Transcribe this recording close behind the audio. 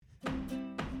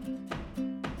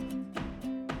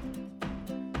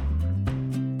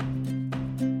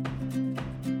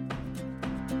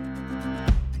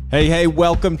Hey,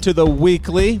 welcome to the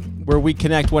Weekly, where we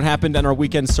connect what happened in our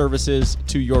weekend services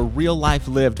to your real life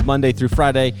lived Monday through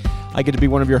Friday. I get to be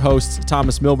one of your hosts,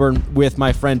 Thomas Milburn, with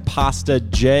my friend Pasta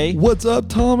J. What's up,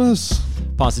 Thomas?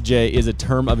 Pasta J is a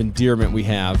term of endearment we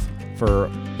have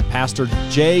for Pastor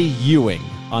Jay Ewing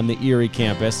on the Erie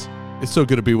campus. It's so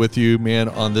good to be with you, man,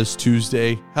 on this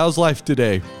Tuesday. How's life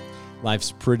today?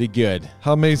 Life's pretty good.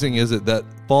 How amazing is it that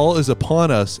fall is upon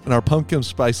us and our pumpkin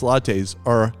spice lattes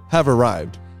have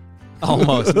arrived?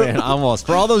 Almost, man, almost.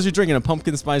 For all those who are drinking a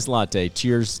pumpkin spice latte,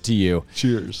 cheers to you.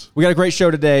 Cheers. We got a great show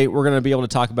today. We're going to be able to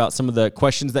talk about some of the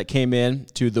questions that came in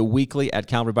to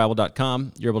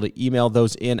theweekly@calvarybible.com. You're able to email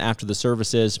those in after the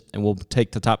services, and we'll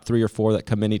take the top 3 or 4 that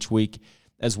come in each week,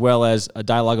 as well as a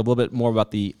dialogue a little bit more about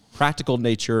the practical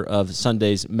nature of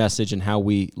Sunday's message and how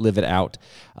we live it out.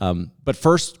 But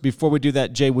first, before we do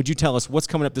that, Jay, would you tell us what's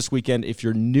coming up this weekend if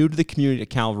you're new to the community at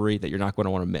Calvary that you're not going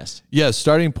to want to miss? Yeah,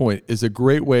 Starting Point is a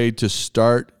great way to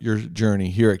start your journey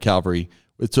here at Calvary.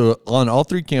 It's on all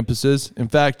 3 campuses. In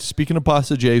fact, speaking of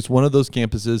Pasta J's, one of those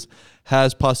campuses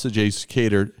has Pasta J's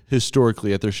catered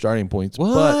historically at their starting points.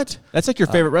 What? But, that's like your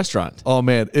favorite restaurant. Oh,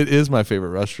 man, it is my favorite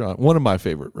restaurant. One of my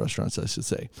favorite restaurants, I should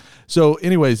say. So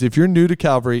anyways, if you're new to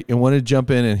Calvary and want to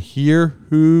jump in and hear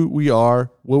who we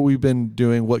are, what we've been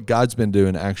doing, what God's been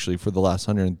doing actually for the last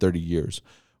 130 years,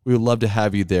 we would love to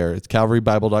have you there. It's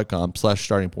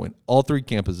calvarybible.com/starting point. All 3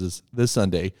 campuses this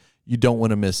Sunday. You don't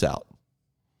want to miss out.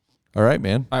 All right,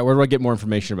 man. All right, where do I get more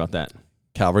information about that?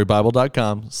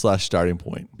 calvarybible.com/starting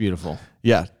point. Beautiful.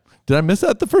 Yeah. Did I miss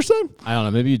that the first time? I don't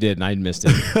know. Maybe you did, and I missed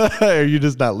it. Or are you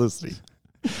just not listening?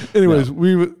 Anyways,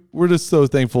 no. We're just so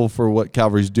thankful for what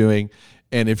Calvary's doing.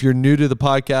 And if you're new to the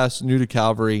podcast, new to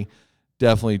Calvary,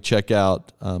 definitely check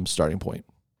out Starting Point.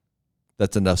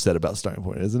 That's enough said about Starting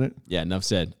Point, isn't it? Yeah, enough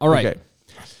said. All right. Okay.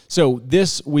 So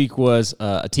this week was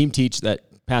a team teach that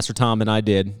Pastor Tom and I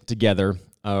did together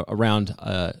around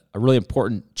a really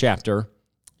important chapter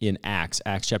in Acts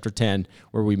chapter 10,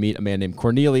 where we meet a man named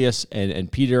Cornelius,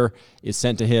 and Peter is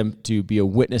sent to him to be a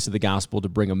witness of the gospel, to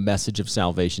bring a message of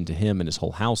salvation to him and his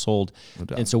whole household.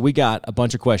 No. And so we got a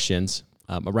bunch of questions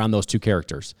around those 2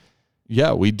 characters.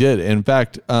 Yeah, we did. In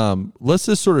fact, let's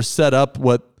just sort of set up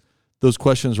what those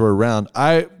questions were around.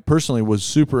 I personally was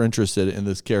super interested in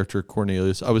this character,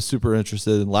 Cornelius. I was super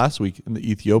interested in last week in the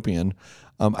Ethiopian.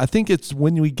 I think it's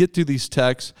when we get to these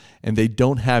texts and they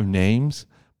don't have names,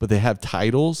 but they have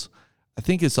titles, I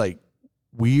think it's like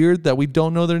weird that we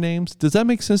don't know their names. Does that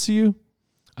make sense to you?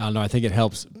 I don't know. I think it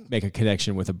helps make a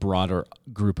connection with a broader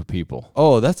group of people.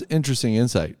 Oh, that's interesting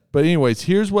insight. But anyways,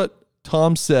 here's what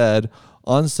Tom said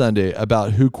on Sunday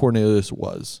about who Cornelius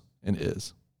was and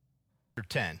is.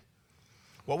 10.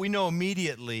 What we know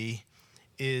immediately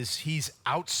is he's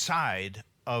outside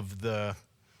of the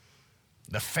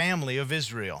family of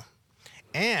Israel.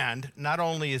 And not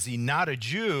only is he not a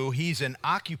Jew, he's an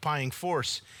occupying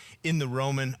force in the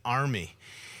Roman army.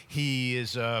 He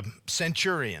is a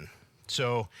centurion.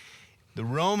 So the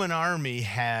Roman army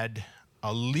had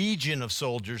a legion of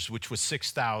soldiers, which was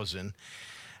 6,000,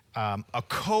 a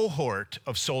cohort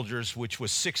of soldiers, which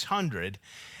was 600,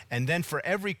 and then for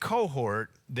every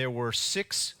cohort, there were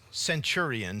 6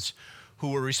 centurions who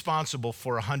were responsible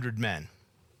for 100 men.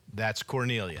 That's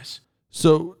Cornelius.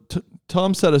 So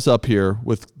Tom set us up here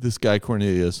with this guy,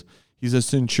 Cornelius. He's a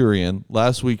centurion.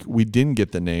 Last week, we didn't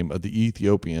get the name of the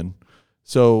Ethiopian.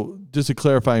 So just a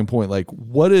clarifying point, like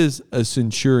what is a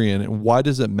centurion and why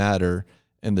does it matter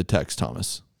in the text,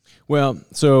 Thomas? Well,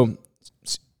 so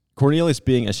Cornelius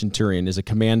being a centurion is a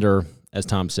commander, as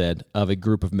Tom said, of a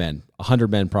group of men,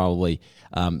 100 men probably,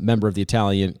 member of the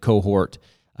Italian cohort,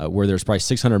 where there's probably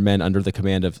 600 men under the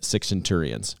command of 6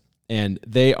 centurions. And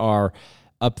they are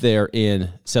up there in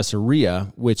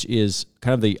Caesarea, which is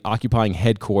kind of the occupying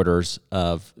headquarters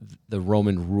of the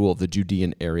Roman rule of the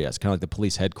Judean area. It's kind of like the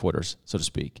police headquarters, so to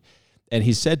speak. And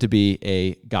he's said to be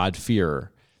a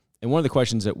God-fearer. And one of the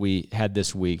questions that we had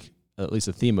this week, at least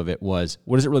the theme of it, was,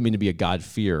 what does it really mean to be a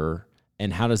God-fearer,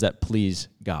 and how does that please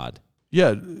God?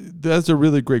 Yeah, that's a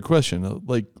really great question.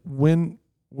 Like when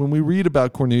we read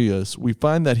about Cornelius, we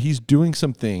find that he's doing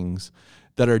some things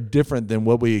that are different than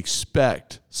what we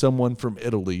expect someone from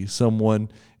Italy,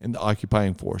 someone in the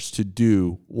occupying force to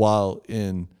do while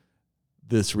in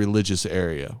this religious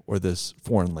area or this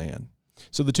foreign land.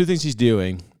 So the 2 things he's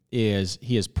doing is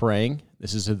he is praying.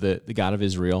 This is the God of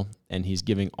Israel, and he's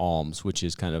giving alms, which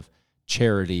is kind of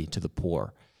charity to the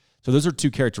poor. So those are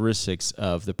 2 characteristics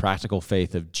of the practical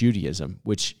faith of Judaism,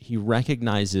 which he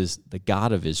recognizes the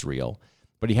God of Israel,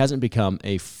 but he hasn't become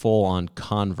a full-on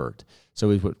convert. So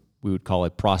we would call a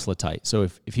proselyte. So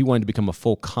if he wanted to become a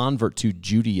full convert to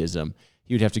Judaism, he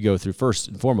he would have to go through, first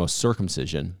and foremost,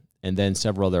 circumcision, and then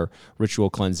several other ritual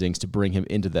cleansings to bring him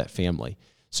into that family.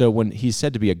 So when he's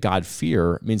said to be a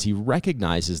God-fearer, it means he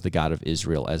recognizes the God of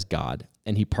Israel as God,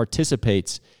 and he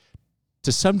participates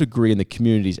to some degree in the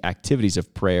community's activities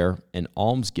of prayer and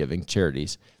almsgiving,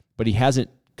 charities, but he hasn't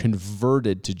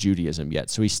converted to Judaism yet.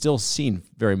 So he's still seen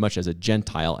very much as a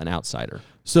Gentile, an outsider.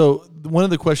 So one of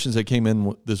the questions that came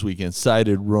in this weekend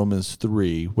cited Romans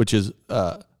 3, which is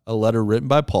a letter written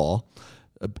by Paul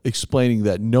explaining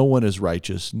that no one is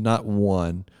righteous, not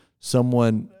one.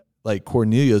 Someone like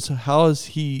Cornelius, how is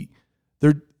he?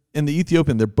 They're in the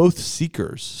Ethiopian, they're both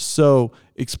seekers. So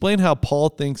explain how Paul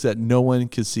thinks that no one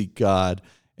can seek God,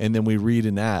 and then we read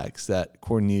in Acts that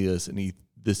Cornelius and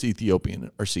this Ethiopian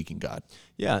are seeking God.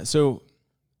 Yeah, so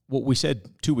what we said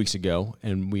 2 weeks ago,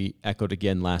 and we echoed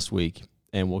again last week,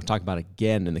 and we'll talk about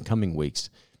again in the coming weeks,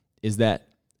 is that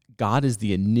God is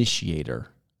the initiator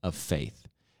of faith.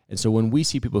 And so when we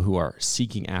see people who are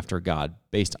seeking after God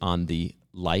based on the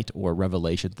light or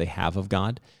revelation they have of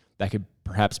God, that could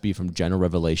perhaps be from general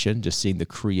revelation, just seeing the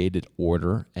created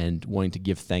order and wanting to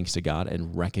give thanks to God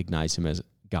and recognize him as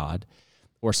God,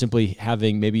 or simply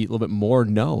having maybe a little bit more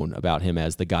known about him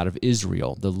as the God of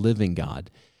Israel, the living God.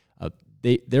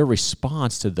 Their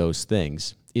response to those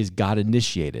things is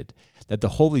God-initiated, that the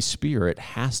Holy Spirit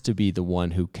has to be the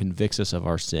one who convicts us of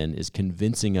our sin, is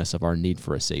convincing us of our need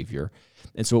for a Savior.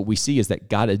 And so what we see is that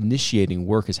God-initiating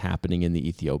work is happening in the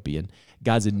Ethiopian.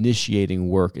 God's initiating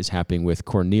work is happening with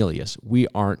Cornelius. We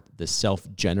aren't the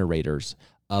self-generators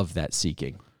of that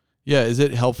seeking. Yeah, is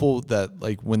it helpful that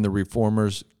like when the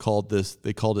reformers called this,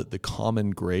 they called it the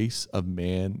common grace of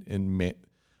man and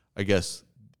I guess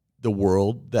the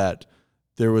world, that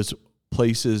there was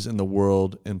places in the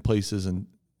world and places in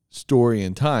story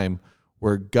and time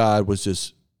where God was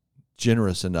just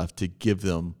generous enough to give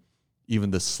them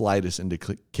even the slightest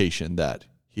indication that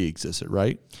he existed,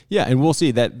 right? Yeah, and we'll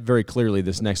see that very clearly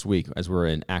this next week as we're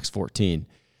in Acts 14.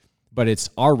 But it's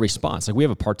our response. Like we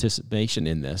have a participation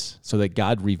in this so that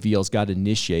God reveals, God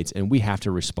initiates, and we have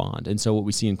to respond. And so what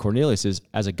we see in Cornelius is,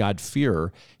 as a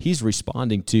God-fearer, he's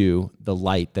responding to the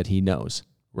light that he knows.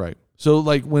 Right. So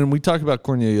like when we talk about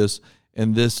Cornelius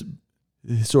and this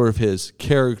sort of his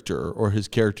character or his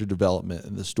character development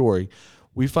in the story,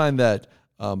 we find that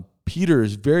Peter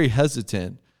is very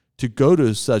hesitant to go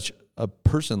to such a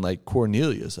person like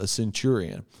Cornelius, a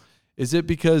centurion. Is it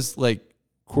because like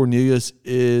Cornelius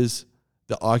is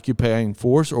the occupying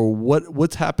force, or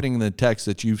what's happening in the text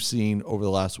that you've seen over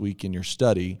the last week in your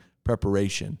study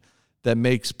preparation that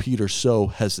makes Peter so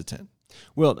hesitant?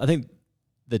 Well, I think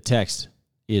the text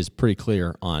is pretty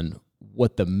clear on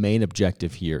what the main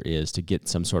objective here is, to get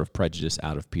some sort of prejudice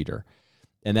out of Peter.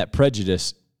 And that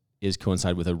prejudice is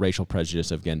coincide with a racial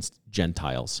prejudice against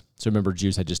Gentiles. So remember,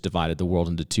 Jews had just divided the world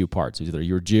into two parts. Either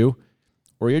you're a Jew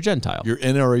or you're a Gentile. You're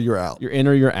in or you're out. You're in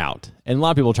or you're out. And a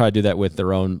lot of people try to do that with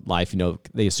their own life. You know,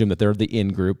 they assume that they're the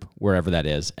in group, wherever that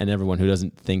is, and everyone who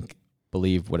doesn't think,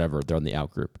 believe, whatever, they're in the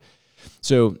out group.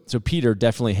 So Peter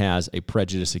definitely has a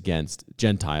prejudice against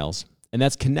Gentiles, and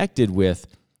that's connected with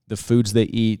the foods they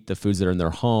eat, the foods that are in their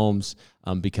homes,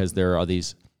 because there are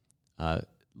these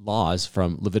laws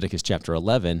from Leviticus chapter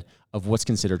 11 of what's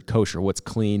considered kosher, what's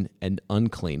clean and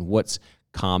unclean, what's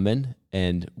common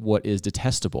and what is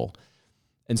detestable.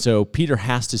 And so Peter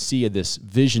has to see this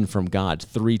vision from God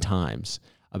 3 times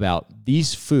about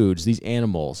these foods, these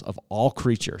animals of all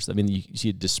creatures. I mean, you see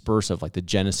a disperse of like the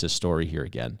Genesis story here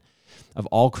again, of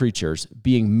all creatures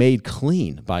being made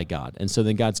clean by God. And so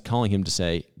then God's calling him to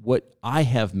say, what I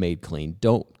have made clean,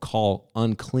 don't call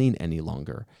unclean any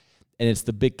longer. And it's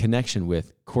the big connection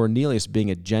with Cornelius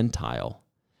being a Gentile,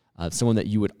 someone that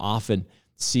you would often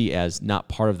see as not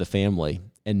part of the family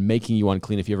and making you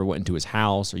unclean if you ever went into his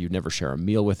house or you'd never share a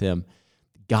meal with him.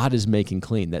 God is making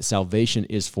clean, that salvation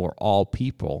is for all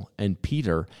people. And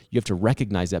Peter, you have to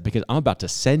recognize that, because I'm about to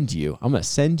send you. I'm going to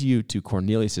send you to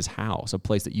Cornelius' house, a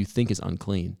place that you think is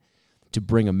unclean, to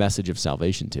bring a message of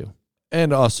salvation to.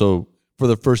 And also, for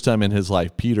the first time in his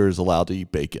life, Peter is allowed to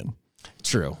eat bacon.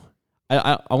 True.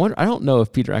 I wonder. I don't know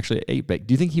if Peter actually ate bacon.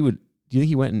 Do you think he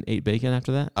went and ate bacon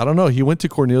after that? I don't know. He went to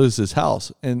Cornelius'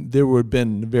 house, and there would have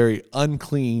been very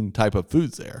unclean type of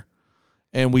foods there.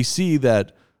 And we see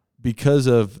that because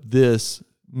of this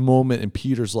moment in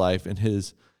Peter's life and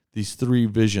these 3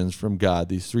 visions from God,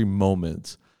 these 3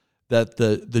 moments, that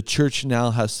the church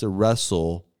now has to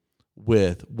wrestle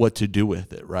with what to do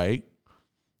with it, right?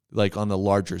 Like on the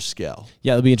larger scale.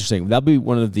 Yeah, it'll be interesting. That'll be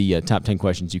one of the top 10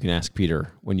 questions you can ask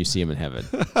Peter when you see him in heaven.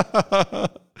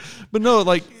 But no,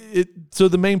 like so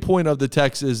the main point of the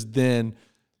text is then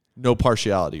no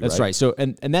partiality, That's right. So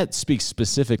and that speaks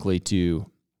specifically to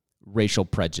racial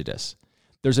prejudice.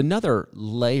 There's another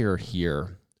layer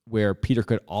here where Peter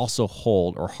could also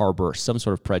hold or harbor some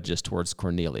sort of prejudice towards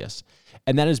Cornelius.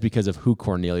 And that is because of who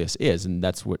Cornelius is. And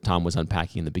that's what Tom was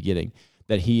unpacking in the beginning,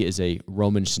 that he is a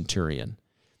Roman centurion.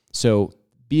 So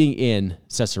being in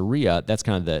Caesarea, that's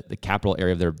kind of the capital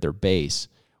area of their base,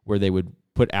 where they would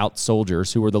put out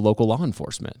soldiers who were the local law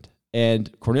enforcement.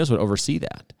 And Cornelius would oversee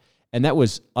that. And that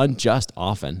was unjust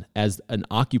often as an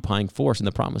occupying force in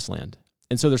the promised land.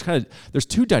 And so there's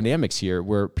two dynamics here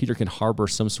where Peter can harbor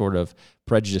some sort of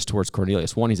prejudice towards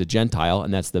Cornelius. One, he's a Gentile,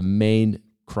 and that's the main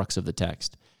crux of the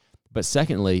text. But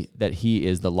secondly, that he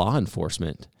is the law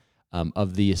enforcement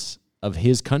of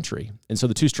his country. And so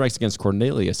the two strikes against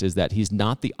Cornelius is that he's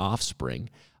not the offspring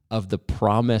of the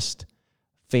promised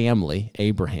family,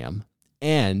 Abraham,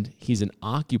 and he's an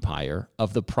occupier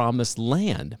of the promised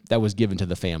land that was given to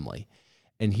the family.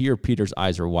 And here Peter's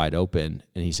eyes are wide open,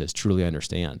 and he says, truly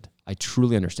understand. I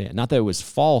truly understand. Not that it was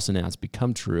false and now it's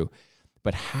become true,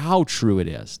 but how true it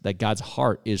is that God's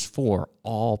heart is for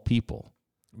all people.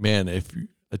 Man, if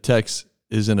a text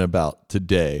isn't about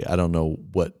today, I don't know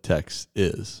what text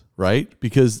is, right?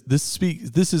 Because this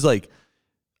is like,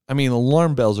 I mean,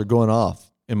 alarm bells are going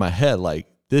off in my head. Like,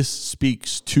 this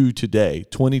speaks to today,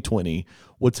 2020,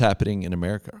 what's happening in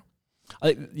America.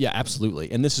 Yeah,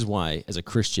 absolutely. And this is why, as a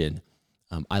Christian,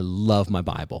 I love my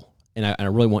Bible. And I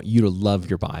really want you to love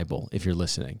your Bible if you're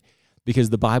listening. Because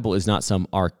the Bible is not some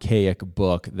archaic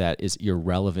book that is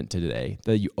irrelevant to today,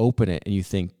 that you open it and you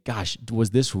think, gosh,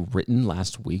 was this written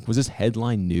last week? Was this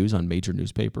headline news on major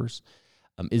newspapers?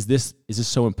 Is this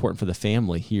so important for the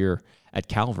family here at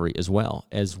Calvary as well,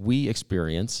 as we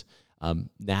experience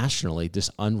nationally this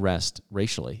unrest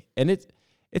racially? And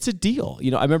it's a deal.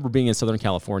 You know, I remember being in Southern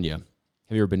California.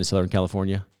 Have you ever been to Southern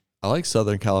California? I like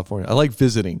Southern California. I like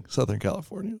visiting Southern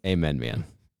California. Amen, man.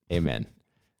 Amen.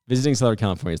 Visiting Southern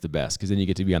California is the best because then you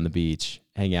get to be on the beach,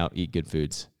 hang out, eat good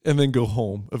foods. And then go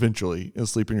home eventually and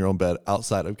sleep in your own bed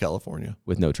outside of California.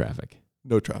 With no traffic.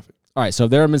 No traffic. All right, so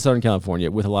there I'm in Southern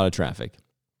California with a lot of traffic.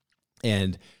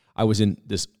 And I was in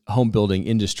this home building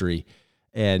industry,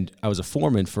 and I was a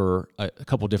foreman for a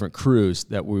couple different crews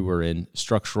that we were in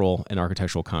structural and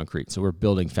architectural concrete. So we're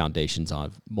building foundations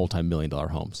on multi-million-dollar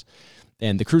homes.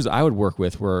 And the crews I would work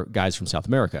with were guys from South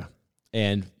America.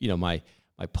 And, you know, my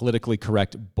politically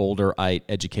correct Boulderite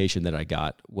education that I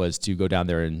got was to go down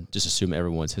there and just assume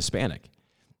everyone's Hispanic.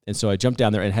 And so I jumped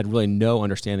down there and had really no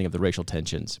understanding of the racial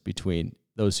tensions between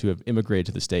those who have immigrated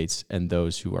to the States and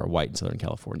those who are white in Southern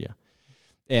California.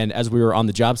 And as we were on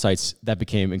the job sites, that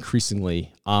became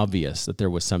increasingly obvious that there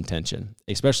was some tension,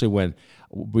 especially when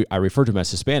I refer to them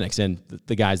as Hispanics. And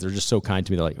the guys, they're just so kind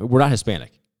to me. They're like, we're not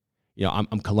Hispanic. You know,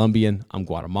 I'm Colombian, I'm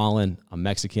Guatemalan, I'm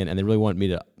Mexican, and they really want me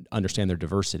to understand their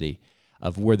diversity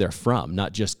of where they're from,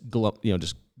 not just,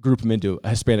 just group them into a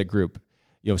Hispanic group.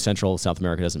 You know, Central, South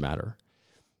America, doesn't matter.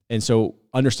 And so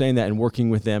understanding that and working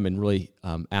with them and really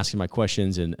asking my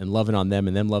questions and loving on them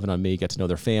and them loving on me, got to know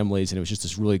their families, and it was just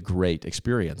this really great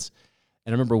experience.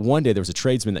 And I remember one day there was a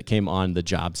tradesman that came on the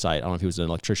job site. I don't know if he was an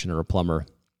electrician or a plumber.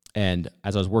 And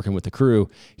as I was working with the crew,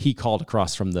 he called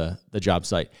across from the job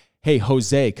site, "Hey,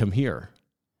 Jose, come here."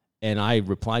 And I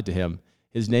replied to him,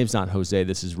 "His name's not Jose,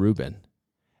 this is Ruben."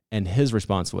 And his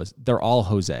response was, "They're all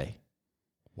Jose."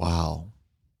 Wow.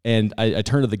 And I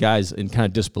turned to the guys in kind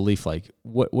of disbelief, like,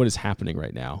 what is happening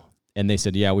right now? And they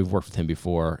said, "Yeah, we've worked with him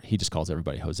before. He just calls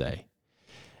everybody Jose."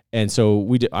 And so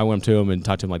I went up to him and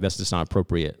talked to him like, "That's just not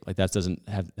appropriate. Like, that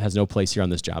has no place here on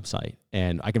this job site.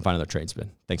 And I can find another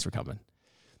tradesman. Thanks for coming."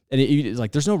 And it's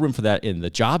like, there's no room for that in the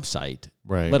job site,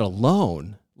 right? Let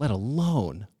alone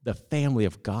the family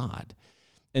of God.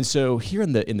 And so here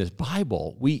in this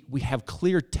Bible, we have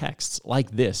clear texts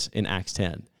like this in Acts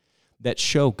 10 that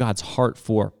show God's heart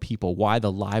for people, why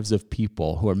the lives of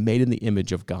people who are made in the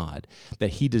image of God, that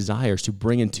he desires to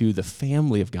bring into the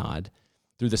family of God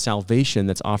through the salvation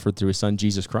that's offered through his son,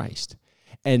 Jesus Christ.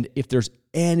 And if there's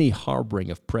any harboring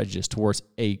of prejudice towards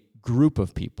a group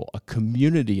of people, a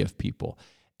community of people,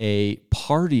 a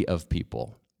party of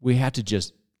people, we have to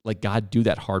just let God do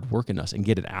that hard work in us and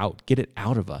get it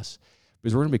out of us.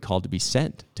 Because we're going to be called to be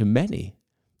sent to many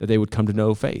that they would come to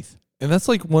know faith. And that's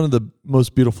like one of the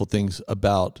most beautiful things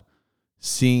about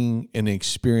seeing and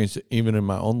experience, even in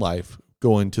my own life,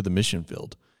 going to the mission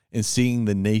field and seeing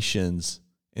the nations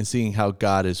and seeing how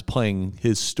God is playing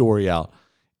his story out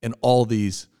in all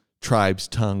these tribes,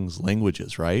 tongues,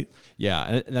 languages, right?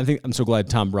 Yeah, and I think I'm so glad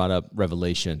Tom brought up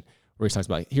Revelation, where he talks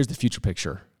about, here's the future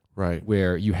picture. Right.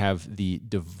 Where you have the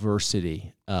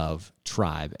diversity of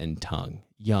tribe and tongue,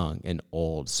 young and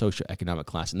old, socioeconomic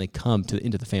class, and they come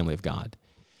into the family of God.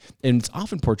 And it's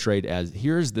often portrayed as,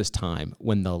 here's this time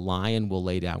when the lion will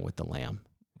lay down with the lamb,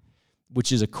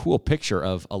 which is a cool picture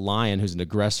of a lion who's an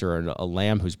aggressor and a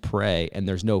lamb who's prey, and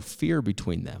there's no fear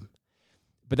between them.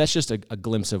 But that's just a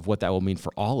glimpse of what that will mean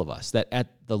for all of us, that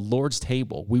at the Lord's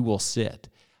table we will sit,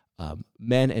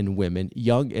 men and women,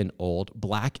 young and old,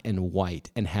 black and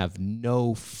white, and have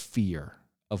no fear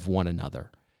of one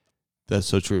another. That's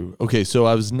so true. Okay, so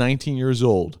I was 19 years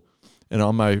old, and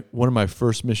on one of my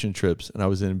first mission trips, and I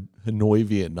was in Hanoi,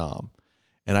 Vietnam,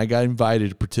 and I got invited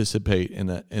to participate in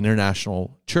an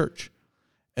international church.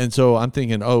 And so I'm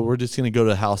thinking, oh, we're just going to go to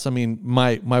the house. I mean,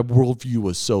 my worldview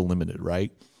was so limited,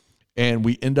 right? And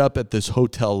we end up at this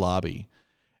hotel lobby,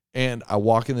 and I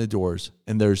walk in the doors,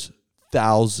 and there's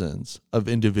thousands of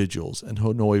individuals in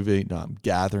Hanoi, Vietnam,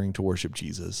 gathering to worship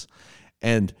Jesus.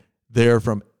 And they're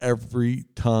from every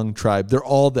tongue, tribe. They're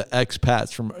all the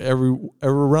expats from every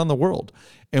around the world.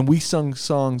 And we sung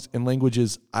songs in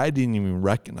languages I didn't even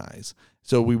recognize.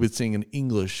 So we would sing in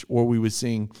English, or we would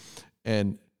sing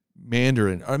in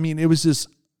Mandarin. I mean, it was just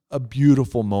a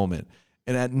beautiful moment.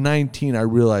 And at 19, I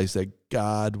realized that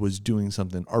God was doing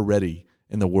something already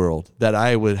in the world that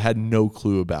I had no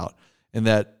clue about. And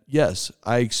that, yes,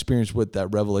 I experienced what that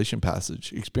Revelation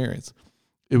passage experienced.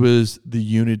 It was the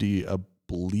unity of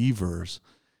believers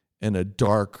in a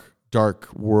dark,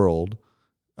 dark world,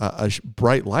 a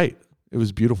bright light. It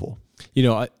was beautiful. You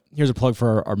know, here's a plug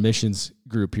for our missions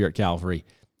group here at Calvary.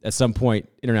 At some point,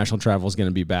 international travel is going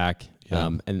to be back,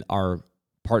 and our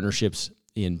partnerships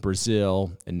in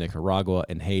Brazil and Nicaragua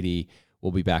and Haiti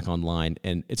will be back online.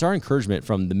 And it's our encouragement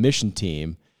from the mission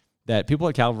team that people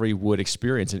at Calvary would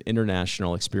experience an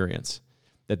international experience,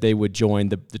 that they would join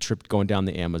the trip going down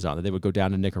the Amazon, that they would go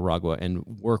down to Nicaragua and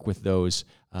work with those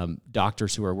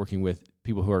doctors who are working with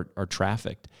people who are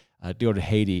trafficked, to go to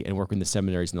Haiti and work in the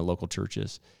seminaries and the local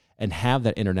churches and have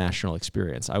that international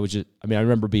experience. I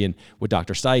remember being with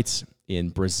Dr. Seitz in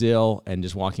Brazil and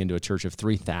just walking into a church of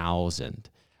 3,000,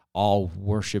 all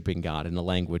worshiping God in a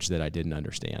language that I didn't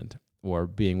understand, or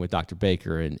being with Dr.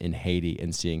 Baker in Haiti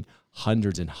and seeing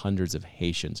hundreds and hundreds of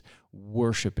Haitians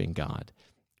worshiping God,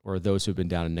 or those who've been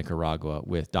down in Nicaragua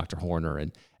with Dr. Horner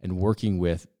and working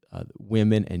with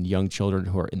women and young children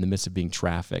who are in the midst of being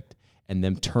trafficked and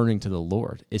them turning to the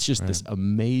Lord. It's just this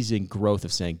amazing growth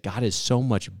of saying God is so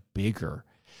much bigger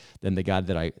than the God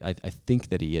that I think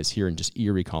that he is here in just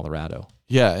Erie, Colorado.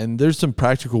 Yeah, and there's some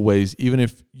practical ways, even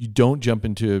if you don't jump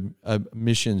into a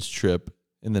missions trip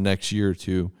in the next year or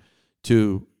two,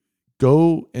 to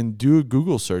go and do a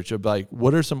Google search of like,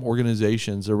 what are some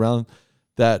organizations around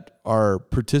that are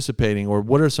participating, or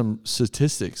what are some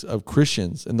statistics of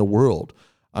Christians in the world?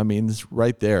 I mean, it's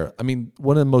right there. I mean,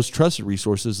 one of the most trusted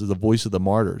resources is the Voice of the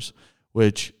Martyrs,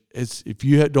 which is, if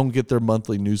you don't get their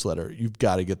monthly newsletter, you've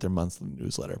got to get their monthly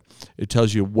newsletter. It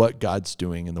tells you what God's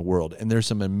doing in the world, and there's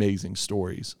some amazing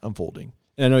stories unfolding.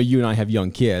 And I know you and I have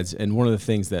young kids, and one of the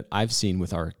things that I've seen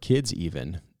with our kids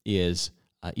even is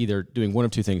either doing one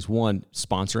of two things. One,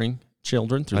 sponsoring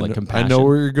children through compassion. I know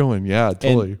where you're going. Yeah,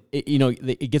 totally. And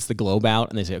it gets the globe out,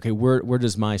 and they say, okay, where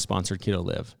does my sponsored kiddo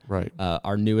live? Right.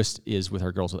 Our newest is with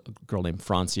a girl named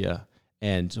Francia,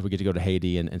 and so we get to go to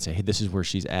Haiti and say, hey, this is where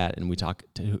she's at, and we talk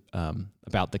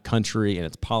about the country and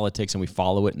its politics, and we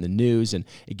follow it in the news, and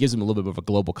it gives them a little bit of a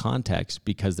global context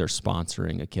because they're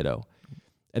sponsoring a kiddo.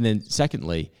 And then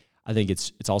secondly, I think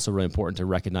it's also really important to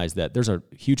recognize that there's a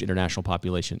huge international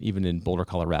population, even in Boulder,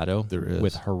 Colorado, there is,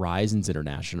 with Horizons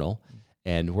International,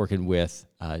 and working with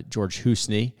George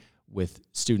Housney, with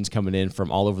students coming in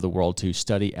from all over the world to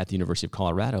study at the University of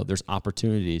Colorado. There's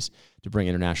opportunities to bring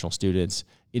international students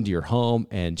into your home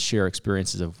and share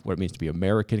experiences of what it means to be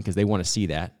American, because they want to see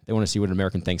that. They want to see what an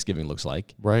American Thanksgiving looks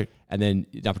like. Right. And then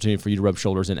the opportunity for you to rub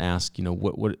shoulders and ask,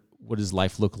 what does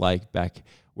life look like back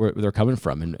where they're coming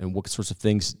from, and what sorts of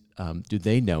things do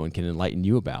they know and can enlighten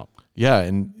you about? Yeah,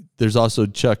 and there's also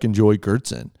Chuck and Joy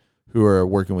Gertzen, who are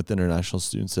working with international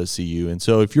students at CU. And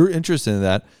so if you're interested in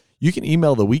that, you can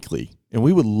email the Weekly, and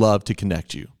we would love to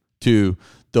connect you to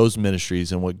those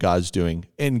ministries and what God's doing.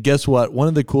 And guess what? One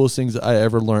of the coolest things I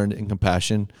ever learned in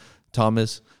Compassion,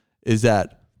 Thomas, is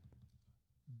that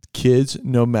kids,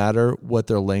 no matter what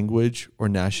their language or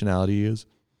nationality is,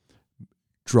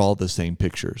 draw the same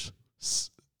pictures.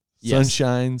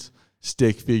 Sunshines,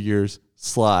 stick figures,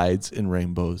 slides, and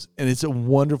rainbows. And it's a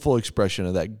wonderful expression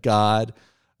of that God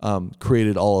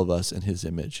created all of us in his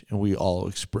image, and we all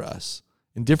express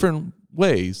in different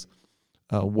ways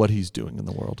what he's doing in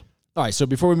the world. All right, so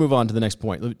before we move on to the next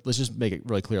point, let's just make it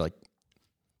really clear. Like,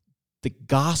 the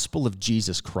gospel of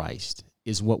Jesus Christ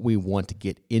is what we want to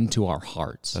get into our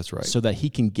hearts. That's right. So that he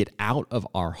can get out of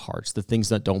our hearts the things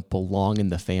that don't belong in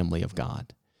the family of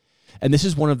God. And this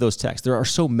is one of those texts. There are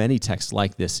so many texts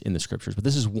like this in the scriptures, but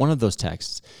this is one of those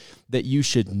texts that you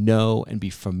should know and be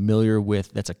familiar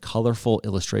with. That's a colorful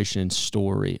illustration and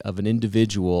story of an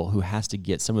individual who has to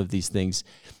get some of these things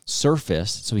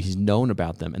surfaced so he's known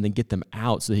about them, and then get them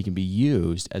out so that he can be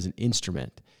used as an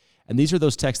instrument. And these are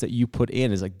those texts that you put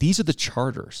in as like, these are the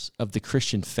charters of the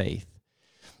Christian faith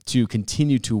to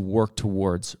continue to work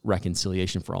towards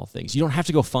reconciliation for all things. You don't have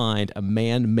to go find a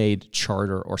man-made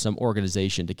charter or some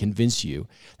organization to convince you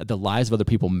that the lives of other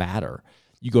people matter.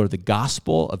 You go to the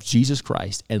gospel of Jesus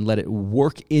Christ and let it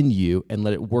work in you and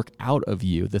let it work out of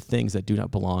you the things that do not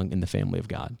belong in the family of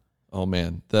God. Oh,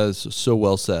 man, that is so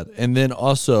well said. And then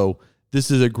also,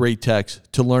 this is a great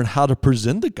text to learn how to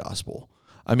present the gospel.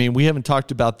 I mean, we haven't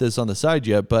talked about this on the side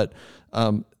yet, but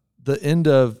the end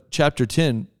of chapter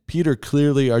 10, Peter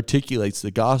clearly articulates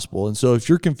the gospel. And so if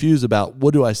you're confused about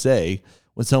what do I say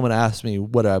when someone asks me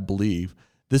what I believe,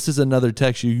 this is another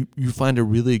text you find a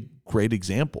really great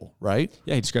example, right?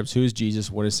 Yeah, he describes who is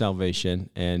Jesus, what is salvation,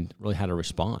 and really how to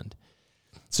respond.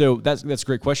 So that's a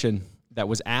great question that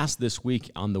was asked this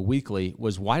week on the weekly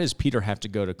was, why does Peter have to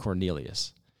go to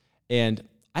Cornelius? And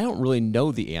I don't really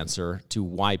know the answer to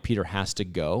why Peter has to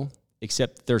go,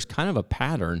 except there's kind of a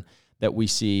pattern that we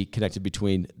see connected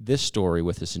between this story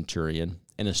with the centurion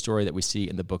and a story that we see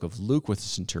in the book of Luke with the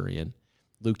centurion,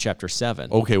 Luke chapter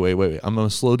 7. Okay, wait. I'm going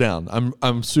to slow down.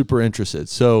 I'm super interested.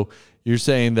 So you're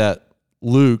saying that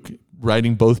Luke,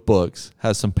 writing both books,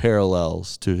 has some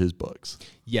parallels to his books.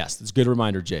 Yes, that's a good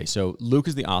reminder, Jay. So Luke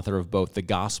is the author of both the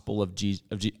Gospel of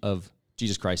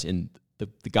Jesus Christ and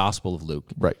the Gospel of Luke.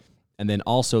 Right. And then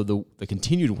also the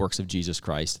continued works of Jesus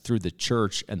Christ through the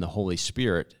church and the Holy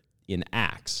Spirit in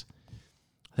Acts.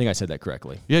 I think I said that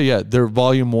correctly. Yeah. They're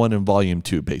volume 1 and volume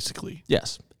 2, basically.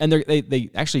 Yes. And they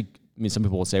actually, I mean, some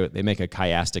people will say they make a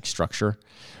chiastic structure,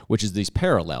 which is these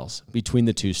parallels between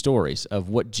the two stories of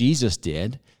what Jesus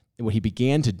did and what he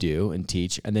began to do and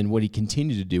teach, and then what he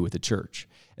continued to do with the church.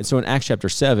 And so in Acts chapter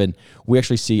 7, we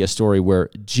actually see a story where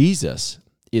Jesus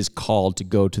is called to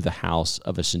go to the house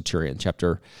of a centurion,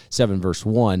 chapter 7, verse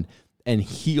 1, and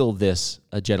heal this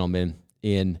gentleman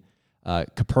in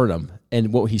Capernaum.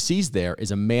 And what he sees there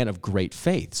is a man of great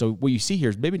faith. So what you see here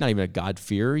is maybe not even a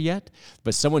God-fearer yet,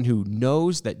 but someone who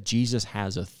knows that Jesus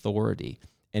has authority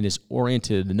and is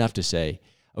oriented enough to say,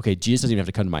 okay, Jesus doesn't even have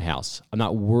to come to my house. I'm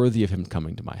not worthy of him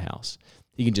coming to my house.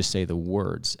 He can just say the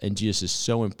words. And Jesus is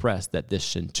so impressed that this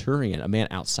centurion, a man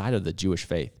outside of the Jewish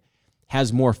faith,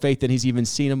 has more faith than he's even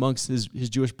seen amongst his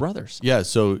Jewish brothers. Yeah,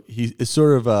 so it's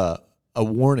sort of a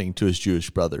warning to his Jewish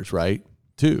brothers, right?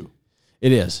 Too.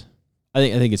 It is. I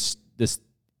think it's this,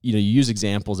 you use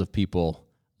examples of people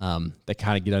that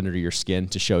kind of get under your skin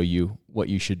to show you what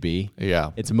you should be.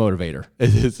 Yeah. It's a motivator.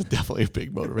 It is definitely a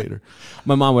big motivator.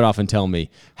 My mom would often tell me,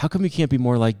 how come you can't be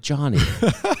more like Johnny?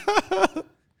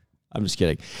 I'm just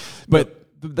kidding. But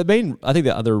I think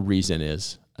the other reason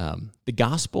is the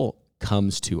gospel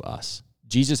comes to us.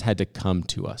 Jesus had to come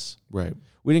to us. Right.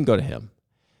 We didn't go to him.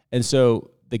 And so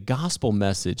the gospel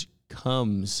message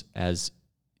comes as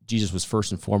Jesus was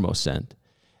first and foremost sent.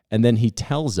 And then he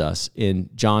tells us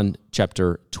in John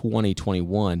chapter 20,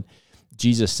 21,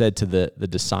 Jesus said to the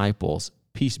disciples,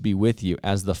 peace be with you.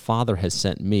 As the Father has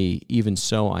sent me, even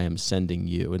so I am sending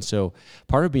you. And so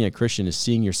part of being a Christian is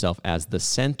seeing yourself as the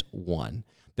sent one,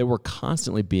 that we're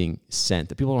constantly being sent,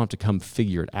 that people don't have to come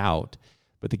figure it out,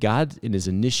 but the God in his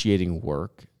initiating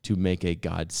work to make a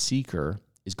God seeker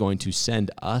is going to send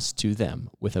us to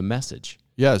them with a message.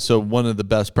 Yeah, so one of the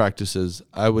best practices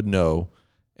I would know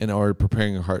in order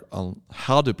preparing your heart on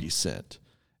how to be sent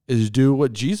is do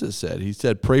what Jesus said. He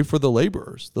said, pray for the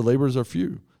laborers. The laborers are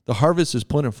few. The harvest is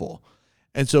plentiful.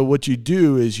 And so what you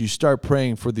do is you start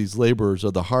praying for these laborers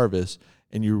of the harvest,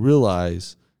 and you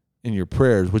realize in your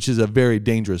prayers, which is a very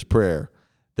dangerous prayer,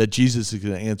 that Jesus is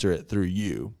going to answer it through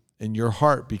you. And your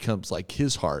heart becomes like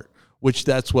his heart, which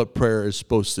that's what prayer is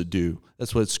supposed to do.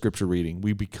 That's what scripture reading.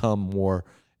 We become more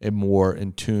and more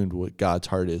in tune to what God's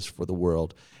heart is for the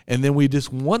world. And then we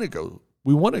just want to go.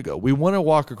 We want to go. We want to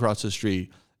walk across the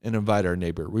street and invite our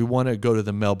neighbor. We want to go to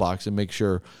the mailbox and make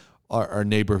sure our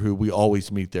neighbor who we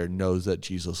always meet there knows that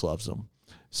Jesus loves them.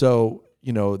 So,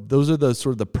 those are the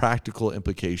sort of the practical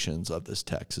implications of this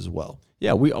text as well.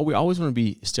 Yeah, we always want to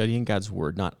be studying God's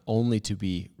word, not only to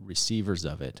be receivers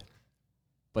of it,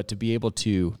 but to be able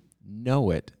to know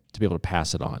it, to be able to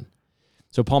pass it on.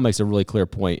 So Paul makes a really clear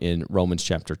point in Romans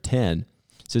chapter 10.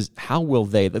 It says,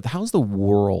 how's the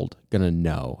world going to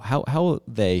know? How will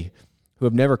they who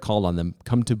have never called on them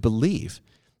come to believe?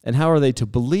 And how are they to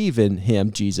believe in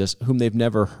him, Jesus, whom they've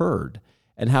never heard?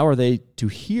 And how are they to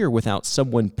hear without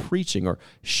someone preaching or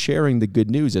sharing the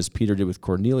good news, as Peter did with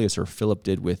Cornelius or Philip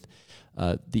did with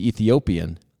the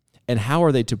Ethiopian? And how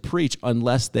are they to preach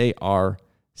unless they are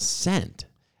sent?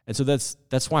 And so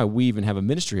that's why we even have a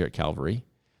ministry here at Calvary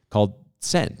called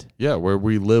Sent. Yeah, where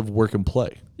we live, work, and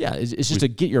play. Yeah, it's just to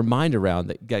get your mind around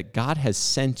that God has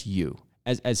sent you.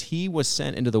 As he was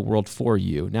sent into the world for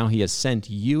you, now he has sent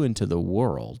you into the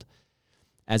world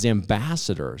as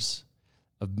ambassadors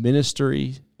of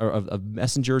ministry, or of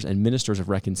messengers and ministers of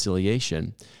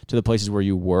reconciliation to the places where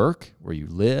you work, where you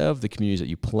live, the communities that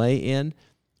you play in,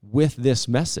 with this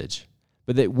message.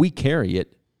 But that we carry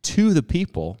it to the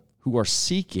people who are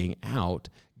seeking out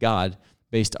God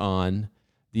based on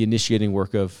the initiating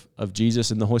work of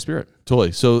Jesus and the Holy Spirit.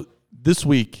 Totally. So this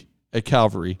week at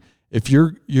Calvary, if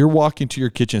you're walking to your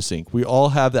kitchen sink, we all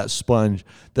have that sponge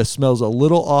that smells a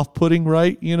little off-putting,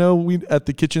 right? We at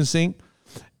the kitchen sink.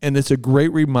 And it's a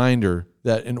great reminder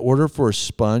that in order for a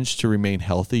sponge to remain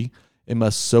healthy, it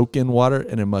must soak in water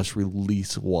and it must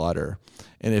release water.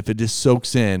 And if it just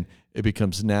soaks in, it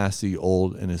becomes nasty,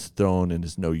 old, and is thrown and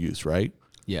is no use, right?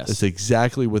 Yes. That's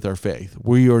exactly with our faith.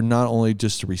 We are not only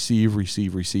just to receive,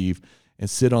 and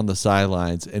sit on the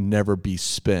sidelines and never be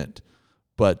spent,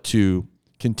 but to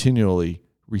continually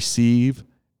receive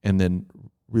and then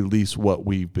release what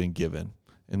we've been given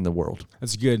in the world.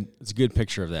 That's good. That's a good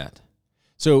picture of that.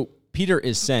 So Peter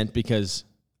is sent because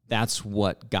that's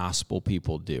what gospel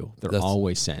people do. They're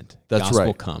always sent. That's gospel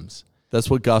right. comes. That's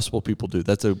what gospel people do.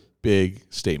 That's a big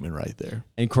statement right there.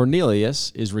 And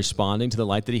Cornelius is responding to the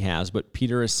light that he has, but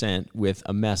Peter is sent with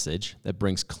a message that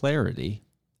brings clarity,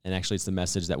 and actually it's the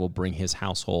message that will bring his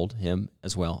household, him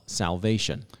as well,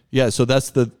 salvation. Yeah, so that's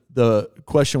the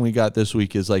question we got this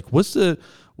week is like, what's the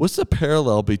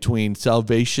parallel between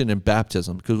salvation and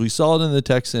baptism? Because we saw it in the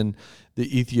text in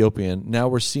the Ethiopian. Now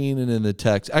we're seeing it in the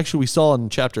text. Actually, we saw it in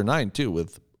chapter 9 too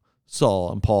with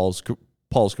Saul and Paul's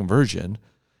conversion.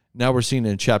 Now we're seeing it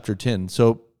in chapter 10.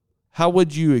 So how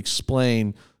would you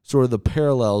explain sort of the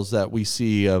parallels that we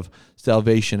see of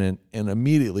salvation and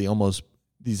immediately almost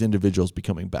these individuals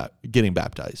getting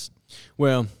baptized?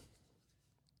 Well,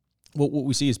 what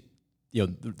we see is,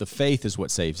 the faith is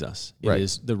what saves us. It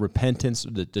is the repentance,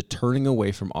 the turning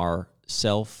away from our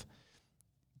self-guided,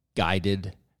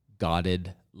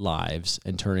 guided lives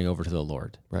and turning over to the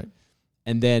Lord. Right.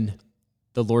 And then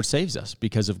the Lord saves us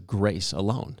because of grace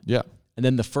alone. Yeah. And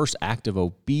then the first act of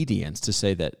obedience to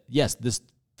say that, yes, this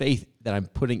faith that I'm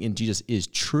putting in Jesus is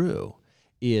true,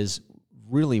 is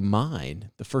really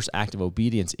mine. The first act of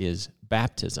obedience is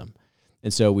baptism.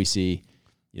 And so we see,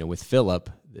 with Philip,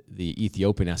 the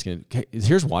Ethiopian asking,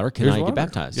 here's water, can I get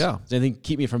baptized? Yeah. Does anything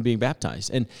keep me from being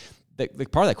baptized? And the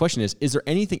part of that question is there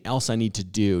anything else I need to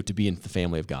do to be in the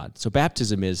family of God? So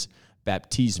baptism is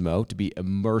baptismo, to be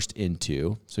immersed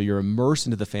into. So you're immersed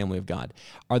into the family of God.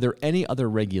 Are there any other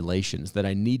regulations that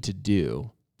I need to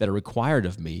do that are required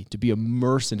of me to be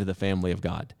immersed into the family of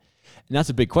God? And that's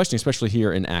a big question, especially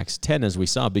here in Acts 10, as we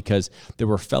saw, because there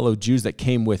were fellow Jews that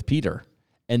came with Peter.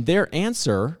 And their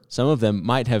answer, some of them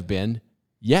might have been,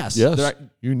 yes.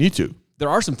 You need to. There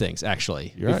are some things,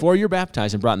 actually. You're Before you're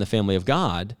baptized and brought in the family of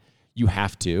God, you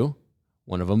have to,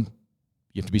 one of them,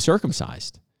 you have to be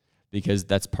circumcised, because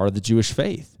that's part of the Jewish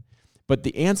faith. But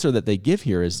the answer that they give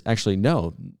here is actually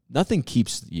no, nothing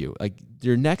keeps you. Like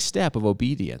your next step of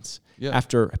obedience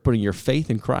after putting your faith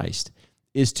in Christ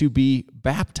is to be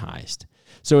baptized.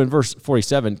 So in verse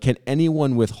 47, can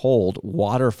anyone withhold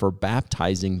water for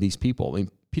baptizing these people? I mean,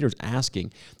 Peter's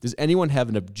asking, does anyone have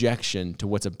an objection to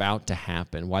what's about to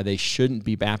happen, why they shouldn't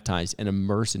be baptized and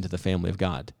immersed into the family of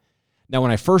God? Now,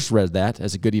 when I first read that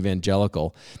as a good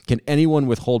evangelical, can anyone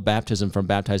withhold baptism from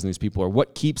baptizing these people, or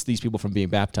what keeps these people from being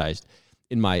baptized?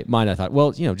 In my mind, I thought,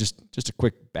 well, just a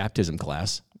quick baptism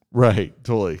class. Right,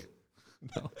 totally.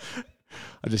 No,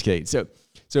 I'm just kidding. So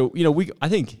I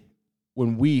think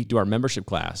when we do our membership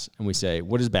class and we say,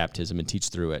 what is baptism, and teach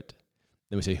through it,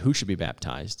 then we say, who should be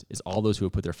baptized? Is all those who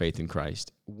have put their faith in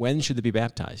Christ. When should they be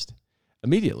baptized?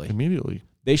 Immediately. Immediately.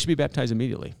 They should be baptized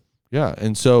immediately. Yeah,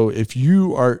 and so if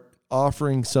you are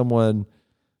offering someone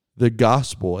the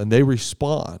gospel and they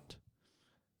respond,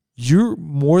 you're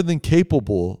more than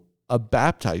capable of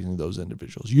baptizing those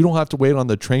individuals. You don't have to wait on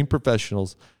the trained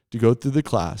professionals to go through the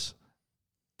class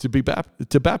to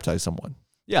baptize someone.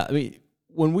 Yeah, I mean,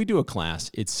 when we do a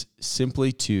class, it's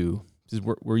simply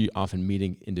we're often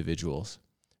meeting individuals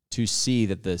to see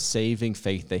that the saving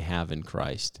faith they have in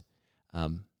Christ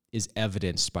is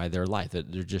evidenced by their life,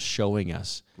 that they're just showing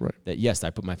us that, yes, I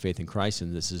put my faith in Christ,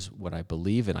 and this is what I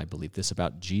believe, and I believe this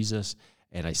about Jesus,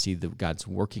 and I see that God's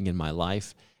working in my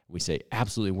life. We say,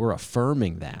 absolutely, we're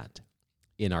affirming that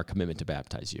in our commitment to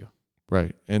baptize you.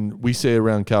 Right. And we say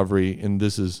around Calvary, and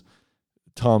this is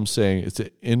Tom saying it's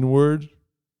an inward.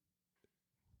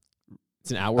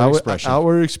 It's an outward expression.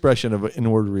 Outward expression of an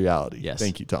inward reality. Yes.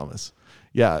 Thank you, Thomas.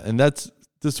 Yeah, and that's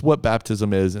what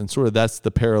baptism is, and sort of that's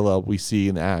the parallel we see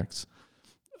in Acts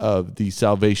of the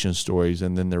salvation stories,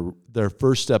 and then their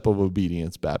first step of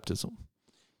obedience, baptism.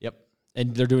 Yep.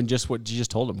 And they're doing just what Jesus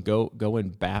told them. Go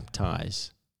and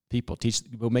baptize people.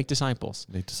 Go make disciples.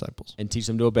 Make disciples. And teach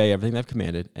them to obey everything I've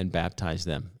commanded and baptize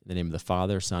them in the name of the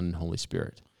Father, Son, and Holy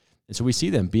Spirit. And so we see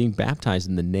them being baptized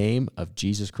in the name of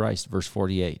Jesus Christ, verse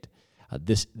 48.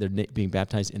 They're being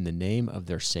baptized in the name of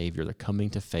their Savior. They're coming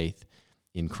to faith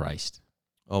in Christ.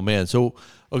 Oh, man. So,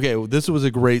 okay, well, this was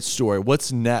a great story.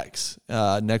 What's next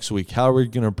week? How are we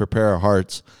going to prepare our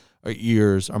hearts, our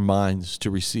ears, our minds to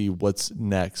receive what's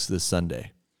next this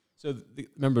Sunday? So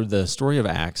remember, the story of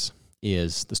Acts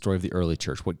is the story of the early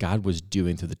church, what God was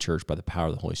doing through the church by the power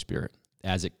of the Holy Spirit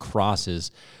as it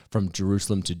crosses from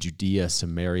Jerusalem to Judea,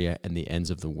 Samaria, and the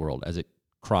ends of the world, as it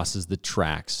crosses the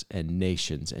tracks and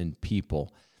nations and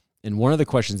people. And one of the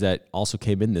questions that also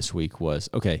came in this week was,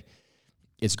 okay,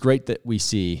 it's great that we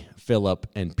see Philip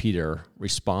and Peter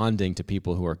responding to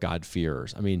people who are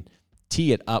God-fearers. I mean,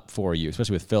 tee it up for you,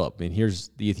 especially with Philip. I mean, here's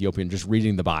the Ethiopian just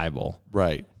reading the Bible.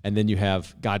 Right. And then you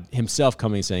have God himself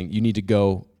coming and saying, you need to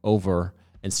go over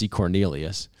and see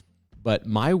Cornelius. But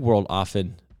my world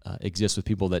often exists with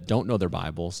people that don't know their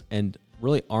Bibles and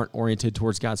really aren't oriented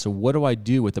towards God. So what do I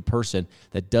do with the person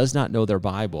that does not know their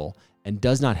Bible and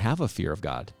does not have a fear of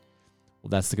God? Well,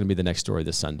 that's going to be the next story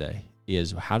this Sunday,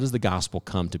 is how does the gospel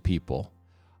come to people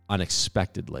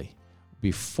unexpectedly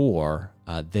before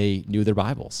they knew their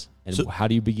Bibles? And so, how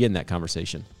do you begin that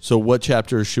conversation? So what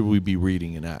chapter should we be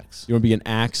reading in Acts? You want to be in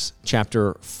Acts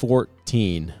chapter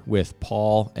 14 with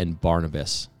Paul and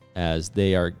Barnabas as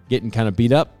they are getting kind of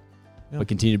beat up, but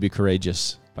continue to be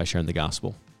courageous by sharing the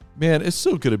gospel. Man, it's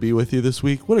so good to be with you this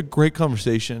week. What a great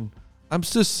conversation. I'm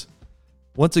just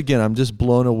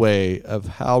blown away of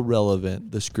how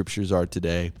relevant the scriptures are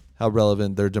today, how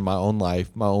relevant they're to my own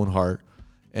life, my own heart,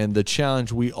 and the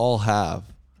challenge we all have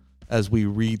as we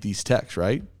read these texts,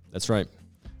 right? That's right.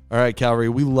 All right, Calvary,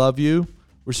 we love you.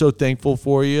 We're so thankful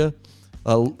for you.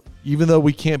 Even though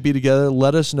we can't be together,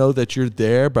 let us know that you're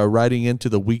there by writing into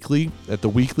the weekly at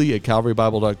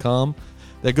calvarybible.com.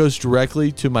 That goes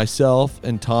directly to myself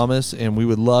and Thomas, and we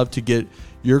would love to get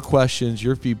your questions,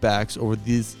 your feedbacks over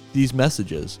these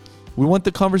messages. We want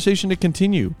the conversation to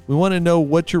continue. We want to know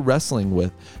what you're wrestling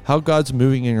with, how God's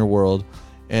moving in your world,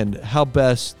 and how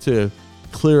best to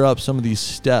clear up some of these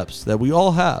steps that we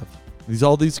all have,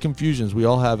 all these confusions we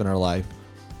all have in our life,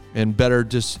 and better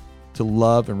just to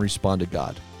love and respond to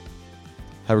God.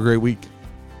 Have a great week.